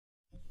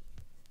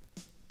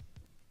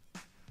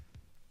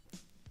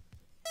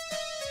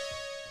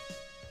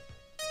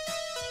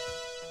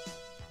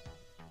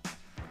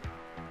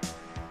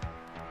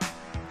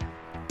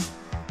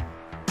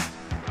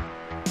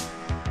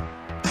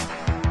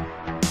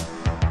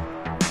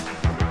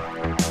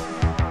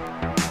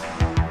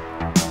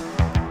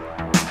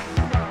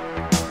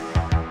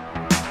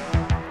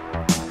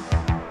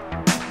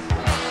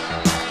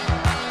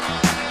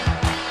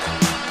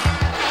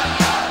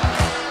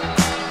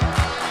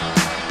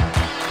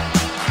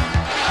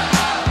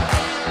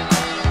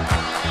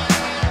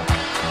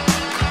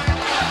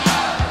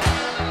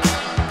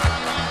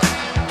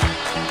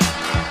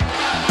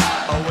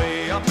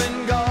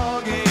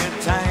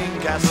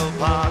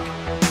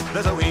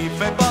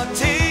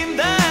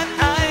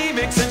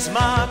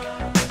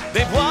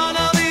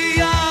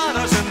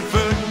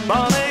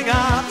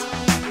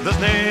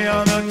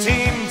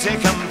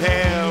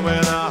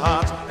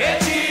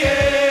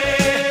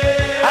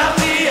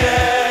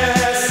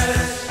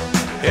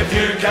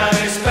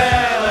can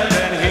spell it,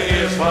 then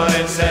here's what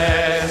it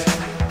says.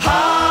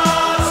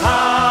 Hearts,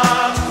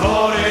 hearts,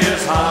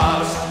 glorious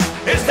hearts.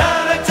 It's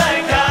down at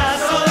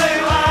Tynecastle they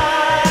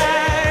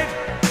ride.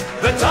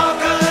 The talk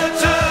of the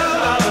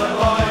tune are the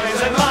boys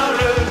in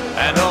maroon,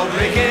 and old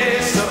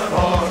Ricky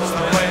supports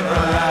the way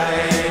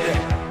bride.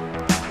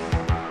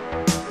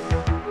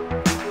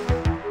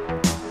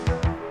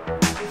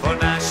 For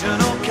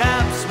national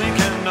caps we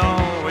can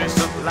always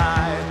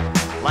supply,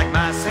 like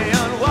Massey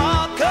and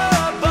Walker,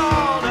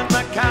 Ball and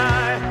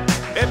Mackay.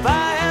 If I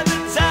had the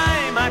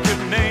time, I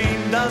could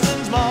name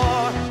dozens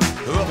more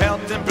who have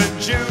helped in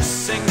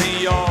producing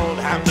the old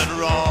Hampton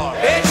roar.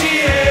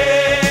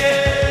 H-E-A-R-T-S.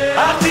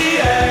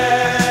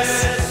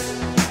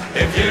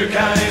 If you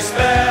can't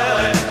spell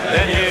it,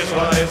 then here's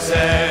what it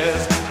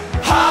says.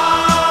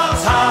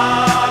 Hearts,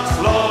 hearts,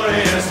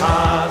 glorious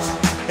hearts.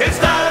 It's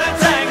down at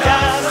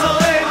Tynecastle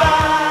they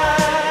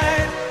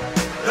ride.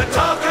 The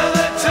talk of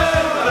the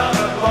tune of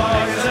the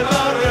boys in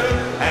maroon,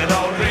 and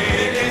old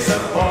Ricky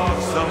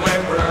supports the way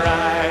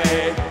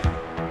bride.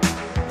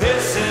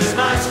 This is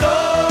my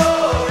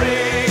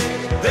story,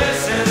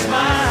 this is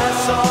my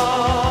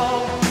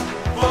song.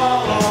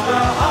 Follow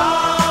the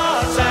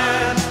hearts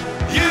and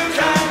you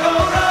can go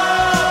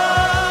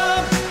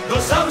wrong.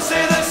 Though some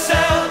say the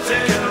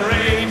Celtic and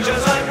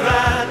Rangers are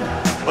grand,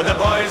 but the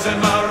boys in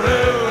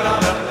maroon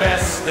are the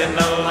best in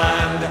the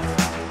land.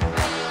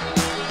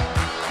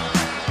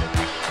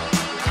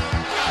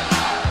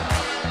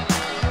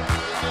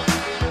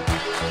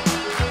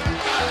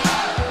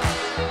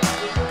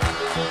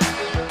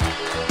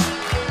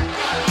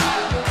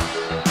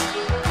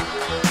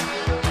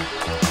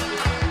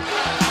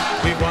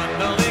 We've won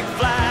the league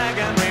flag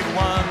and we've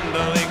won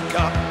the league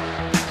cup.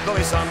 Though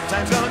we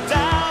sometimes go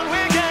down,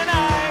 we can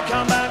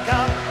come back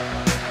up.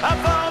 Our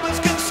forwards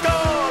can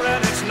score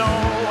and it's no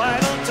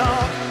idle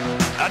talk.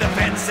 Our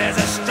defence is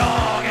as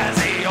strong as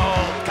the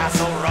old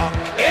Castle Rock.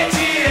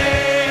 H-E-A-R-T-S.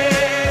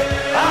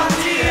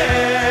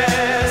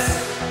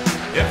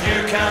 If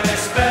you can't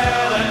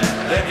spell it,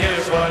 then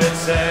here's what it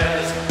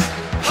says.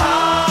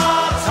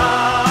 Hearts,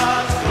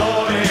 hearts,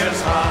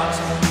 glorious hearts.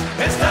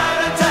 It's down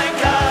at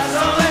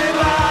Tynecastle they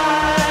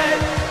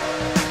ride.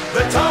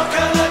 The talk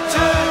and the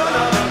tune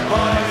of the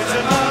boys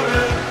in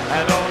maroon,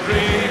 and old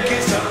Ricky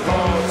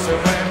supports the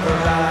way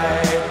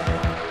bride.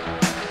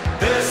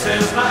 This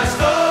is my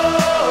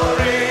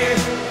story,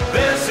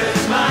 this is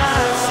my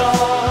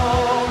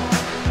song.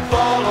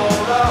 Follow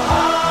the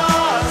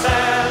hearts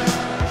and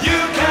you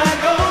can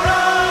go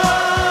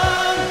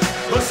wrong.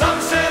 But some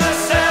say the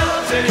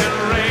Celtic and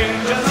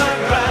Rangers are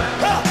grand.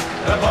 Ha!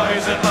 The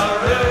boys in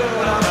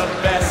maroon are the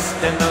best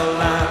in the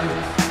land.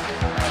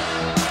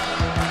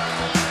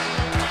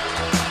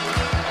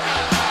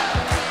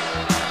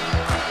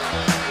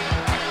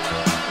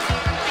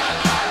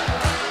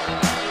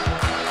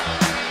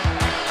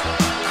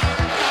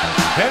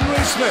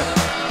 Henry Smith,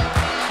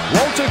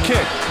 Walter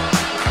Kidd,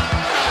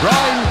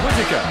 Brian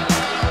Whittaker,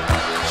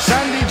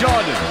 Sandy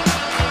Jordan,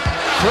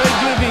 Craig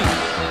Levine,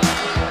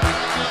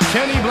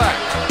 Kenny Black,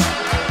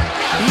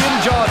 Ian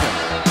Jordan,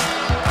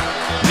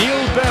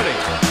 Neil Berry,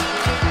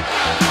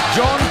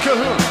 John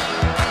Cahoon,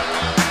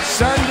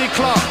 Sandy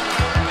Clark,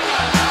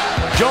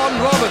 John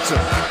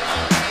Robertson,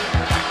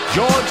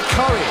 George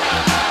Curry,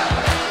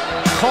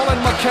 Colin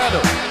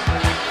McAdam,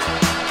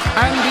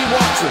 Andy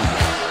Watson,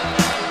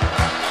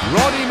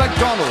 Roddy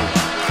MacDonald,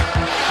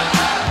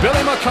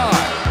 Billy Mackay,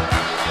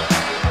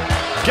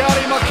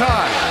 Gary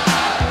Mackay,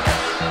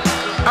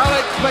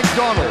 Alec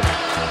MacDonald,